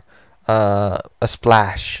for a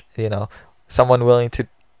splash. Someone willing to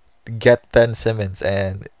get Ben Simmons,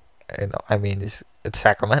 and I mean it's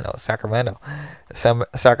Sacramento, Sacramento.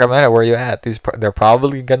 Where you at? They're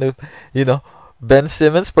probably gonna, you know, Ben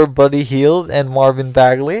Simmons for Buddy Hield and Marvin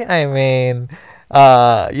Bagley. I mean,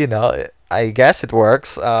 I guess it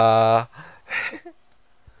works.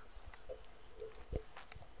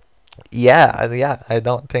 Yeah. I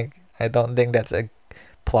don't think that's a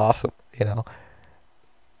plausible.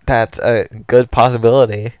 That's a good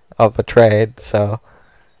possibility of a trade. So,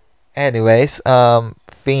 anyways,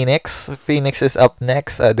 Phoenix is up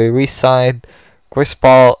next. They re-signed Chris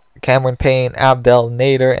Paul, Cameron Payne, Abdel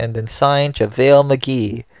Nader, and then signed JaVale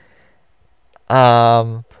McGee.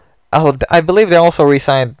 Um, I believe they also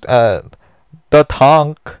re-signed the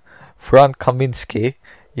Tonk, Frank Kaminsky.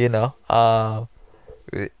 You know,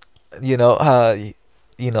 you know, uh,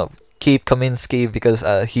 you know, keep Kaminsky because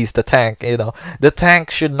he's the tank. The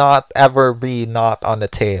tank should not ever be not on the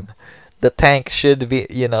team. The tank should be,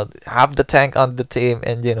 have the tank on the team,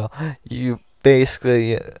 and you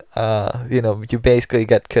basically, you basically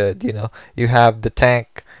get good. You have the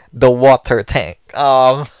tank, the water tank.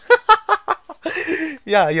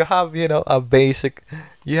 Yeah, you have, you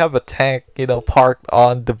have a tank, parked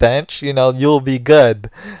on the bench. You'll be good.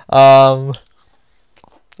 Um,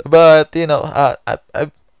 but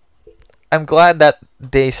I'm glad that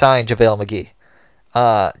they signed JaVale McGee.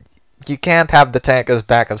 Uh, you can't have the tank as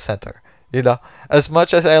backup center. As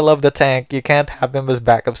much as I love the tank, you can't have him as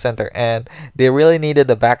backup center, and they really needed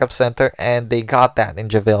a backup center, and they got that in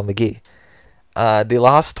JaVale McGee. They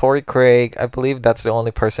lost Torrey Craig. I believe that's the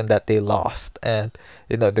only person that they lost, and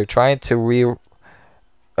they're trying to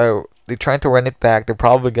they're trying to run it back. They're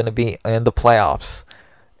probably gonna be in the playoffs,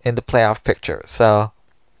 in the playoff picture. So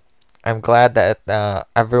I'm glad that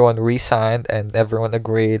everyone re-signed and everyone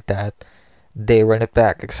agreed that they run it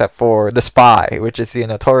back, except for the spy, which is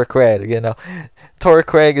Torrey Craig. Torrey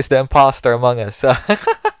Craig is the imposter among us. So,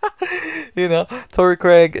 Torrey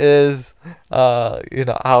Craig is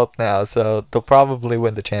out now, so they'll probably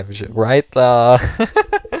win the championship, right? Yeah,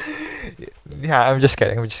 I'm just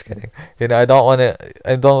kidding. I'm just kidding. I don't want to.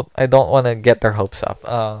 I don't want to get their hopes up.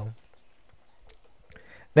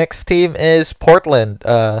 Next team is Portland.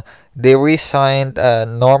 They re-signed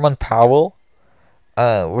Norman Powell,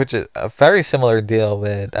 which is a very similar deal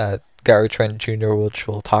with Gary Trent Jr., which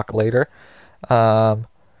we'll talk later. Um,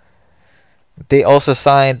 they also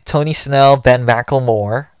signed Tony Snell, Ben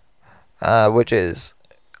McLemore, which is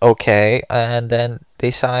okay, and then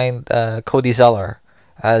they signed Cody Zeller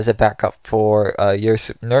as a backup for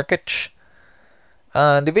Yusuf Nurkic.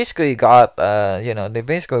 They basically got they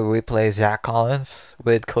basically replaced Zach Collins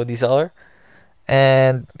with Cody Zeller,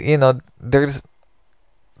 and there's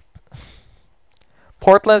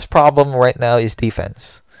Portland's problem right now is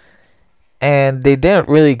defense, and they didn't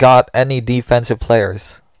really got any defensive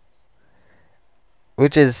players,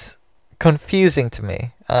 which is confusing to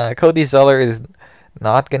me. Cody Zeller is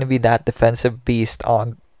not gonna be that defensive beast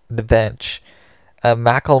on the bench.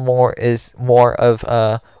 Macklemore is more of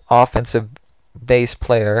a offensive base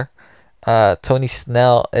player. Tony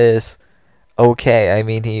Snell is okay. I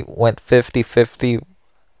mean, he went 50-50,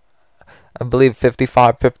 I believe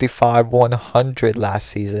 55-55, 100 last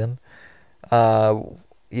season. Uh,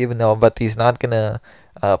 but he's not gonna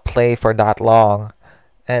play for that long.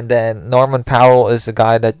 And then Norman Powell is the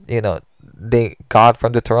guy that they got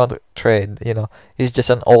from the Toronto trade. He's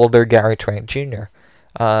just an older Gary Trent Jr.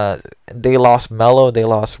 They lost Melo, they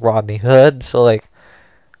lost Rodney Hood, so like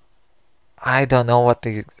I don't know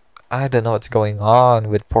I don't know what's going on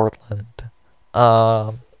with Portland.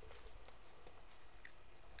 Um,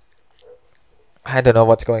 I don't know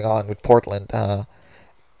what's going on with Portland.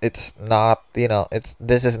 It's not it's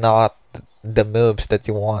this is not the moves that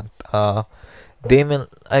you want. Damon,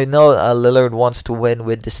 I know Lillard wants to win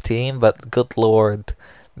with this team, but good lord,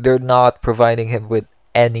 they're not providing him with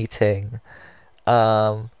anything.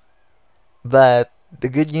 Um, but the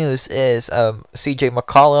good news is CJ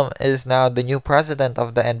McCollum is now the new president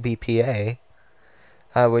of the NBPA,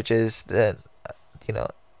 which is the you know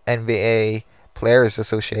NBA Players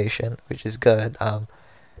Association, which is good.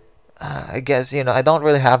 I guess I don't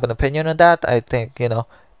really have an opinion on that. I think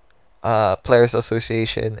Players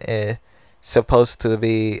Association is supposed to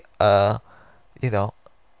be you know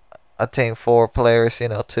a thing for players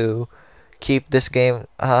to keep this game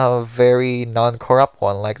a very non-corrupt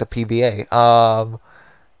one like the PBA.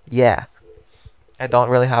 Yeah, I don't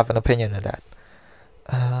really have an opinion on that.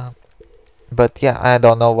 Uh, but yeah, I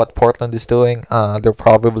don't know what Portland is doing. They're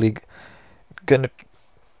probably gonna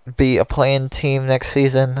be a playing team next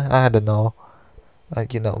season. I don't know,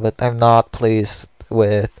 but I'm not pleased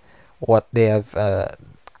with what they have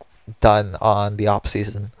done on the off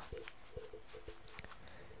season.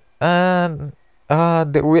 And I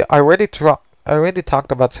already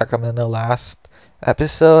talked about Sacramento last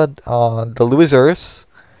episode on the losers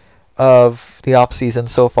of the off season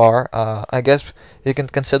so far. I guess you can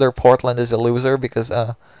consider Portland as a loser because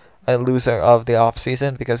a loser of the off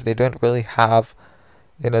season because they don't really have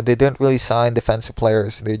they didn't really sign defensive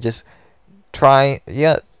players. They just they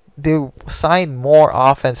signed more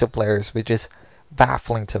offensive players, which is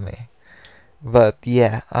baffling to me. But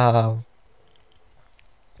yeah,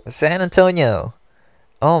 San Antonio.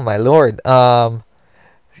 Oh my lord. Yeah,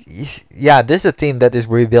 this is a team that is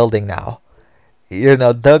rebuilding now.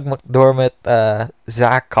 Doug McDermott,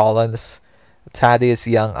 Zach Collins, Thaddeus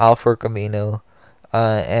Young, Alfred Camino,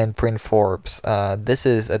 and Prince Forbes. This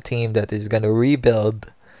is a team that is gonna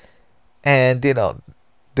rebuild, and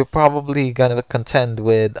they're probably gonna contend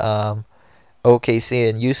with OKC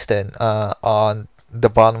and Houston on the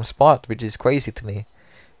bottom spot, which is crazy to me.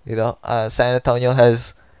 San Antonio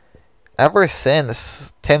has ever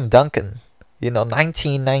since Tim Duncan,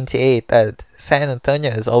 1998, San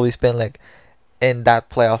Antonio has always been like in that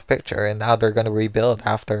playoff picture, and now they're gonna rebuild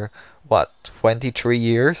after what 23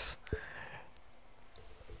 years.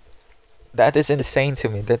 That is insane to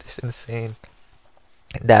me. That is insane.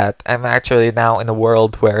 That I'm actually now in a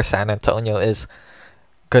world where San Antonio is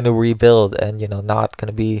gonna rebuild and not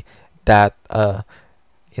gonna be that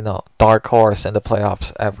dark horse in the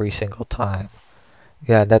playoffs every single time.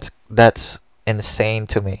 Yeah, that's insane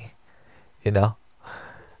to me. You know.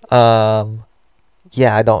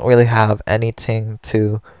 Yeah, I don't really have anything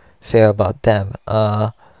to say about them.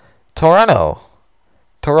 Toronto.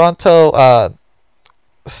 Toronto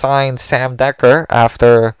signed Sam Decker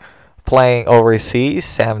after playing overseas.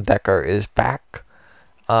 Sam Decker is back.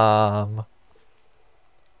 Um,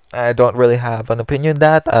 I don't really have an opinion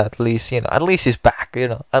that at least he's back.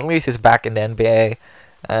 At least he's back in the NBA.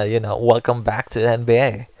 Welcome back to the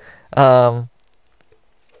NBA. Um,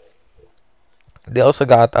 they also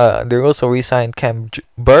re-signed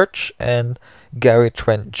Birch and Gary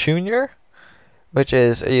Trent Jr., which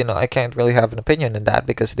is I can't really have an opinion in that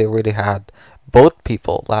because they really had both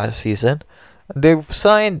people last season. They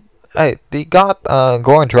got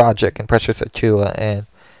Goran Dragic and Precious Achua and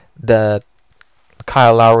the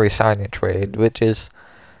Kyle Lowry signing trade, which is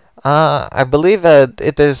I believe that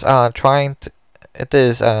it is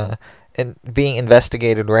being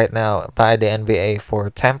investigated right now by the NBA for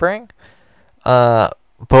tampering. Uh,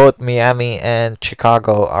 Both Miami and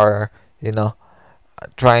Chicago are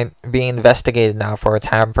trying being investigated now for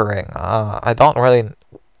tampering. I don't really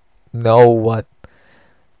know what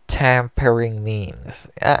tampering means.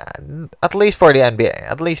 At least for the NBA.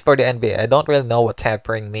 At least for the NBA, I don't really know what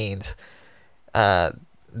tampering means. The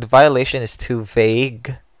violation is too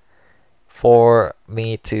vague for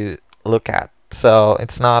me to look at. So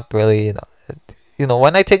it's not really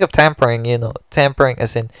when I think of tampering, tampering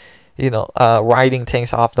as in writing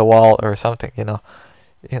things off the wall or something.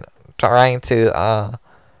 Trying to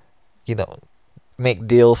you know make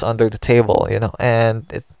deals under the table.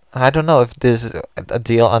 And I don't know if this is a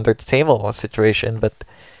deal under the table situation, but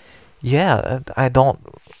yeah, I don't.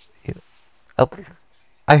 uh,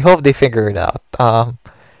 I hope they figure it out.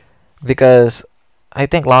 Because I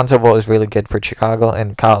think Lonzo Ball is really good for Chicago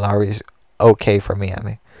and Kyle Lowry is okay for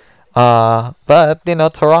Miami. But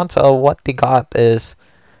Toronto, what they got is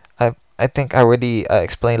I think I already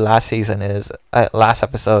explained last season is last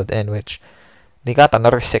episode in which they got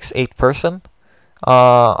another 6'8" person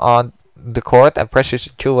on the court, and Precious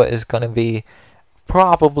Chua is gonna be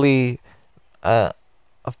probably a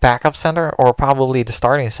backup center or probably the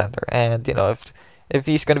starting center. And if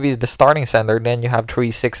he's gonna be the starting center, then you have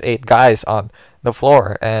 3, 6, 8 guys on the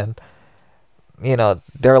floor, and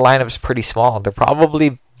their lineup is pretty small. They're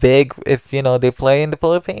probably big if they play in the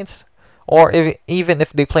Philippines, or even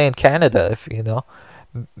if they play in Canada. If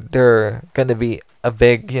they're gonna be a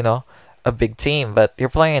big team, but you're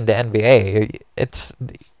playing the NBA. It's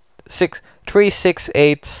 6, 3, 6,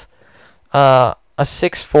 8s, a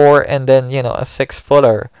 6'4", and then a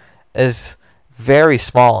 6-footer is very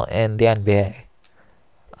small in the NBA.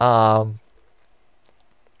 Um,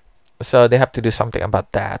 so they have to do something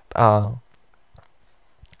about that.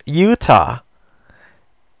 Utah.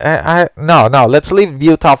 No, let's leave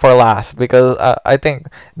Utah for last because I think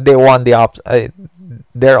they won the op.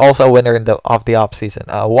 They're also a winner of the off season.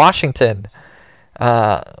 Washington.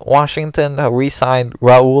 Washington re-signed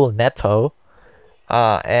Raul Neto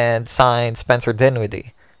and signed Spencer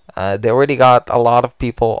Dinwiddie. They already got a lot of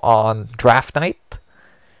people on draft night,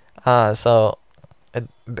 so uh,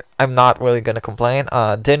 I'm not really gonna complain.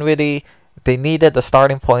 Dinwiddie, they needed a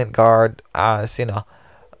starting point guard, as you know,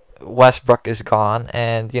 Westbrook is gone,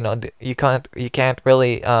 and you know you can't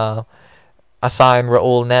really assign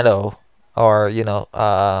Raul Neto or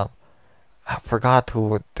I forgot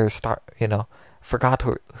who their start forgot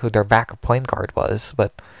who their backup point guard was,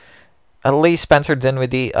 but at least Spencer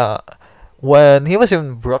Dinwiddie when he was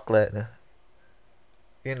in Brooklyn,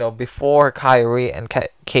 before Kyrie and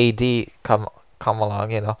KD come along,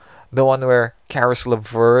 the one where Karis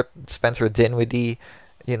LeVert, Spencer Dinwiddie,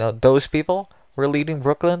 those people were leading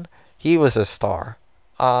Brooklyn. He was a star.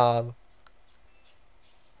 Um,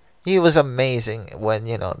 he was amazing when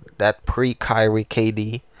that pre Kyrie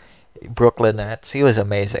KD Brooklyn Nets. He was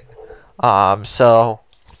amazing. So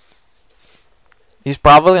he's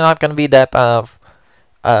probably not gonna be that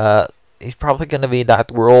uh he's probably gonna be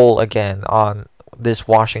that role again on this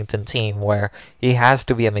Washington team where he has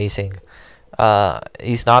to be amazing.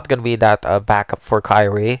 He's not gonna be that backup for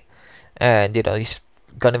Kyrie, and he's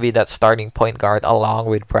gonna be that starting point guard along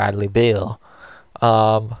with Bradley Beal.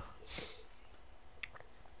 Um,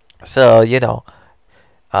 so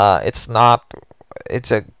it's not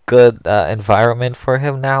it's a good environment for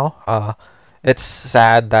him now. It's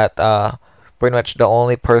sad that pretty much the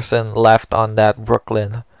only person left on that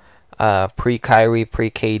Brooklyn pre Kyrie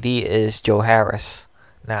pre KD is Joe Harris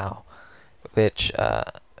now, which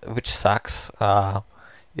which sucks.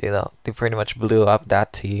 They pretty much blew up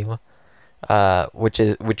that team,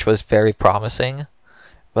 which was very promising.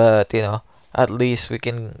 But at least we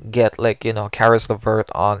can get like Karis LeVert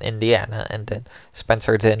on Indiana and then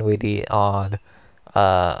Spencer Dinwiddie on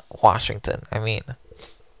Washington. I mean,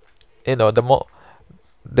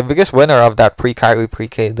 the biggest winner of that pre Kyrie pre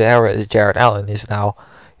KD era is Jarrett Allen. Is now,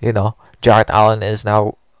 Jarrett Allen is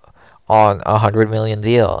now on $100 million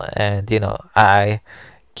deal, and I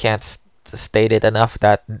can't state it enough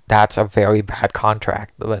that that's a very bad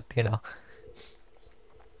contract. But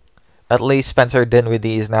at least Spencer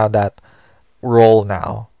Dinwiddie is now that role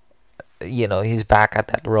now. He's back at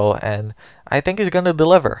that role, and I think he's gonna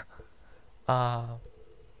deliver. Uh,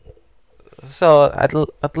 so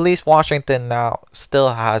at least Washington now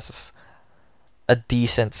still has a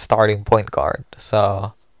decent starting point guard.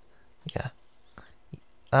 So yeah.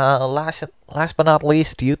 Last but not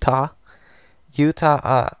least, Utah.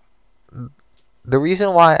 Utah. The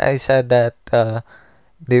reason why I said that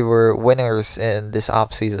they were winners in this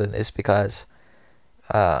offseason is because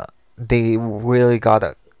uh, they really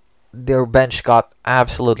their bench got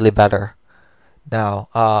absolutely better now.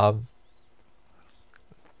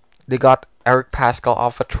 They got Eric Pascal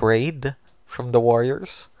off a trade from the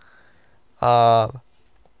Warriors. Uh,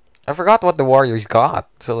 I forgot what the Warriors got.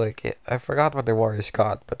 So like, I forgot what the Warriors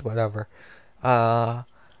got, but whatever. Uh,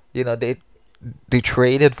 they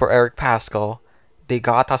traded for Eric Pascal. They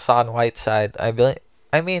got Hassan Whiteside.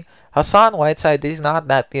 I mean, Hassan Whiteside is not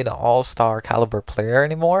that all star caliber player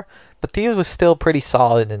anymore, but he was still pretty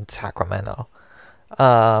solid in Sacramento.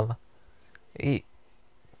 Um, he,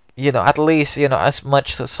 at least as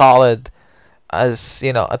much solid as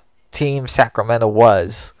a team Sacramento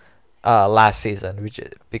was last season,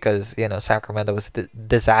 because Sacramento was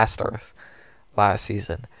disastrous last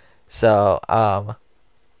season. So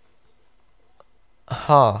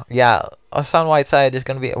yeah, Hassan Whiteside is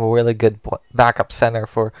gonna be a really good backup center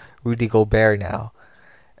for Rudy Gobert now,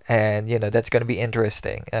 and that's gonna be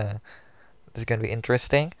interesting. It's gonna be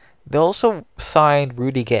interesting. They also signed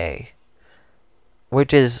Rudy Gay,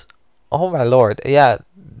 which is, oh my lord, yeah,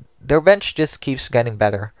 their bench just keeps getting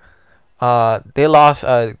better. They lost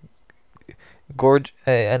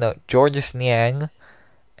Georges Niang,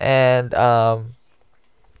 and I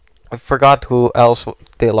forgot who else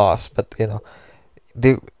they lost, but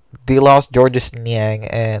they they lost Georges Niang,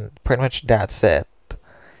 and pretty much that's it.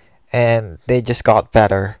 And they just got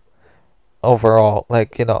better overall.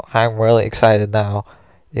 Like I'm really excited now.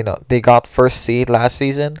 They got first seed last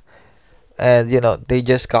season, and they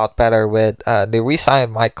just got better with they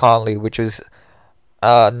re-signed Mike Conley, which was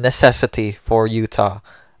a necessity for Utah.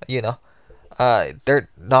 You know, they're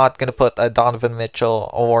not gonna put Donovan Mitchell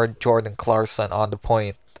or Jordan Clarkson on the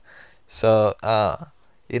point. So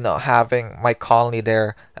having Mike Conley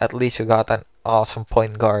there, at least you got an awesome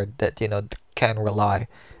point guard that can rely.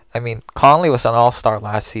 I mean, Conley was an All-Star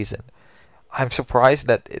last season. I'm surprised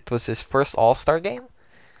that it was his first All-Star game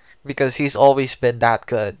because he's always been that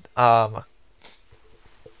good. I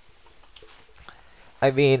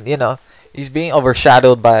mean, he's being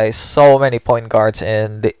overshadowed by so many point guards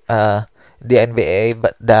in the NBA,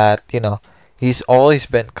 but that he's always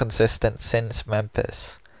been consistent since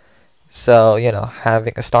Memphis. So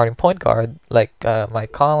having a starting point guard like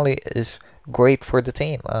Mike Conley is great for the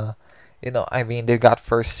team. I mean, they got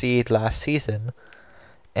first seed last season,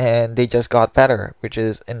 and they just got better, which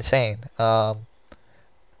is insane. And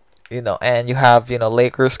you have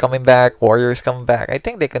Lakers coming back, Warriors coming back. I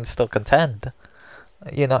think they can still contend.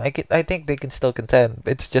 I think they can still contend.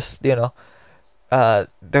 It's just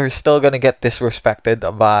they're still gonna get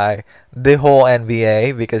disrespected by the whole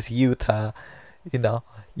NBA because you know,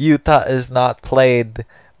 Utah is not played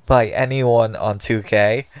by anyone on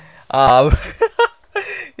 2K. Um,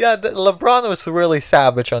 yeah, LeBron was really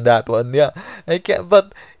savage on that one. Yeah, I can't,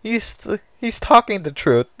 but he's talking the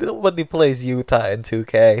truth. Nobody plays Utah in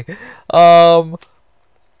 2K. Um,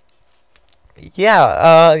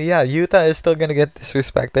 yeah, Utah is still gonna get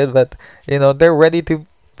disrespected, but they're ready to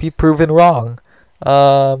be proven wrong.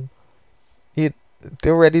 Um, you,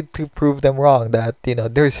 they're ready to prove them wrong that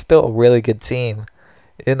they're still a really good team.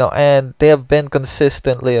 And they have been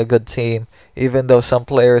consistently a good team, even though some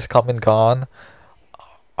players come and gone.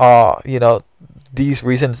 You know, these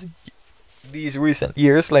recent these recent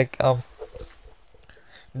years, like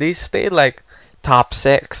they stayed like top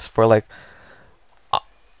six for like uh,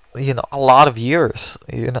 a lot of years.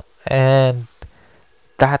 And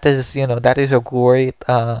that is a great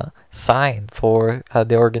sign for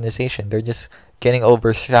the organization. They're just getting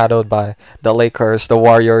overshadowed by the Lakers, the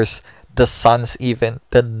Warriors, the Suns, even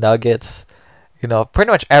the Nuggets.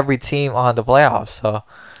 Pretty much every team on the playoffs. So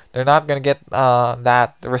they're not gonna get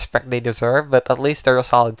that respect they deserve, but at least they're a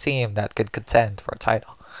solid team that could contend for a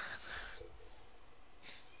title.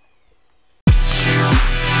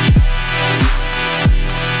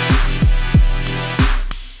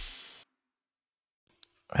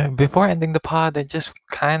 Before ending the pod, I just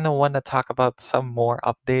kind of want to talk about some more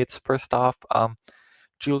updates. First off,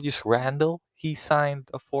 Julius Randle, he signed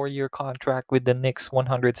a 4-year contract with the Knicks,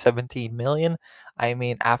 117 million. I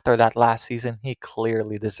mean, after that last season, he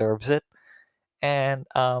clearly deserves it. And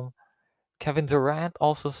Kevin Durant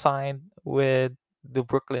also signed with the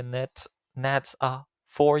Brooklyn Nets a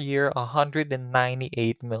 4-year,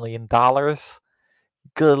 $198 million.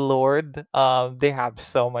 Good lord, they have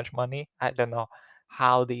so much money. I don't know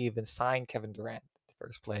how they even signed Kevin Durant in the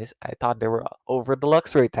first place. I thought they were over the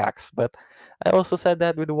luxury tax, but I also said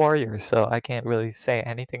that with the Warriors, so I can't really say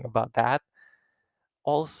anything about that.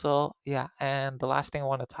 Also, yeah, and the last thing I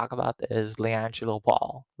want to talk about is LeAngelo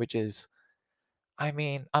Ball, which is, I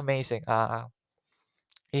mean, amazing.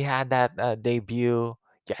 He had that debut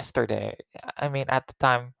yesterday. I mean, at the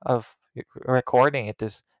time of recording it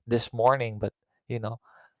is this morning, but you know,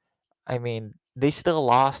 I mean, they still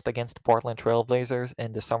lost against the Portland Trailblazers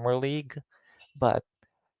in the Summer League, but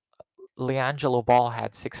LeAngelo Ball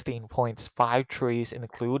had 16 points, 5 trees,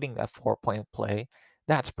 including a 4-point play.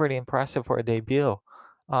 That's pretty impressive for a debut.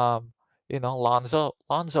 Um, Lonzo,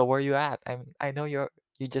 where you at? I know you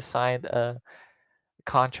just signed a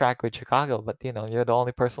contract with Chicago, but you're the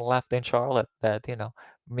only person left in Charlotte that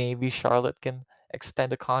maybe Charlotte can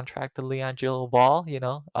extend a contract to LeAngelo Ball.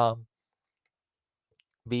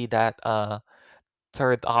 Be that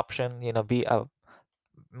third option. Be a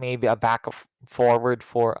maybe a backup forward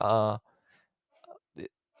for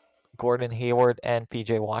Gordon Hayward and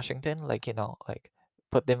PJ Washington. Like like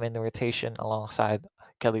put them in the rotation alongside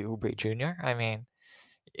Kelly Oubre Jr. I mean,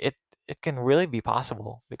 it it can really be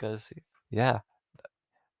possible because yeah,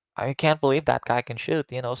 I can't believe that guy can shoot.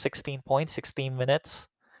 16 points, 16 minutes,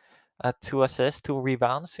 2 assists, 2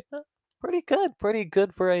 rebounds. Pretty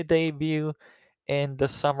good for a debut in the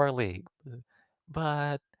summer league.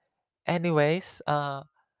 But anyways,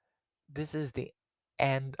 this is the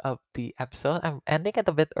end of the episode. I'm ending it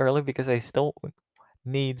a bit early because I still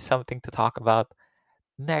need something to talk about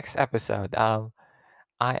next episode. I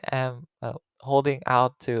am holding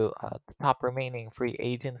out to the top remaining free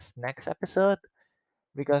agents next episode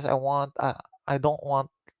because I don't want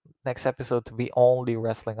next episode to be only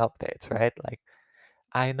wrestling updates, right? Like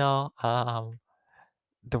I know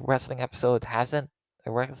the wrestling episodes hasn't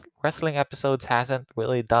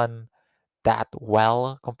really done that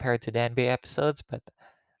well compared to the NBA episodes, but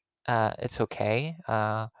it's okay.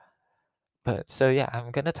 But so yeah,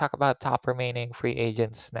 I'm gonna talk about top remaining free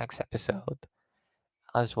agents next episode,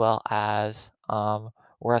 as well as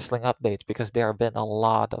wrestling updates because there have been a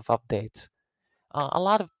lot of updates. A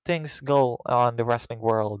lot of things go on the wrestling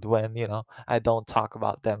world when I don't talk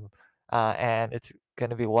about them, and it's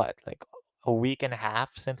gonna be what, like a week and a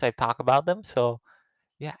half since I talk about them. So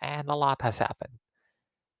yeah, and a lot has happened.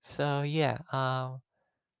 So yeah,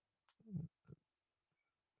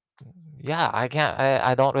 yeah,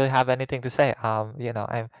 I don't really have anything to say. I'm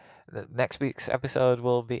the next week's episode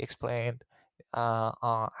will be explained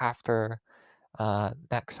after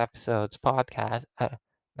next episode's podcast.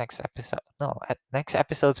 Next episode, no, next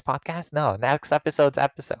episode's podcast, no, next episode's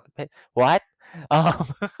episode. Wait, what? Um,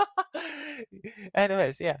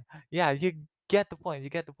 anyways, yeah, yeah, you get the point. You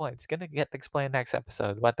get the point. It's gonna get explained next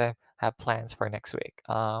episode. What I have plans for next week.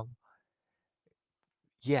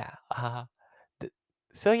 Yeah. Th-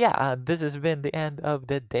 so yeah, this has been the end of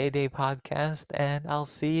the Day Day podcast, and I'll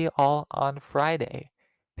see you all on Friday.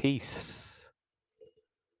 Peace.